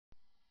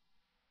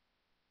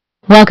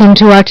Welcome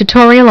to our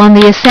tutorial on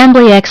the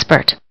Assembly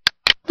Expert.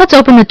 Let's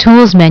open the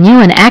Tools menu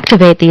and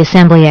activate the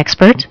Assembly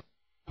Expert.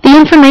 The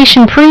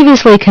information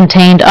previously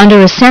contained under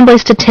Assembly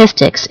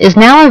Statistics is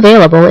now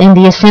available in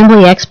the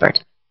Assembly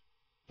Expert.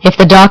 If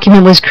the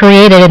document was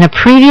created in a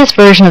previous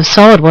version of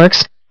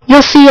SolidWorks,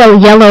 you'll see a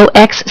yellow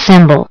X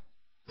symbol.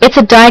 It's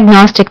a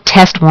diagnostic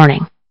test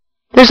warning.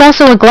 There's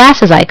also a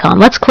glasses icon.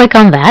 Let's click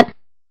on that.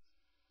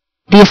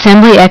 The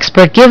Assembly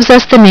Expert gives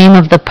us the name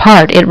of the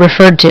part it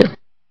referred to.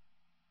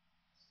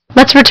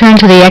 Let's return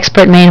to the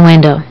Expert main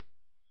window.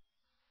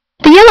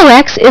 The yellow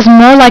X is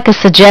more like a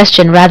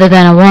suggestion rather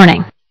than a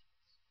warning.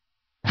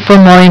 For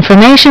more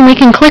information, we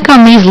can click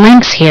on these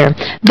links here.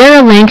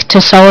 They're a link to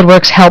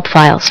SolidWorks help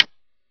files.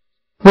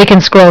 We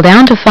can scroll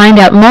down to find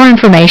out more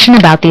information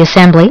about the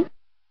assembly.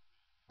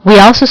 We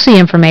also see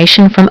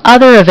information from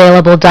other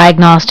available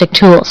diagnostic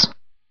tools.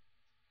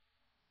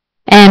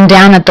 And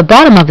down at the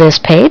bottom of this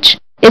page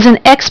is an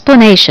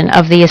explanation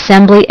of the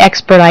Assembly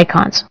Expert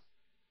icons.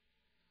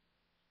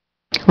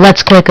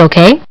 Let's click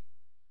OK.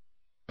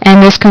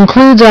 And this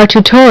concludes our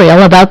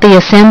tutorial about the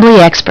Assembly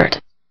Expert.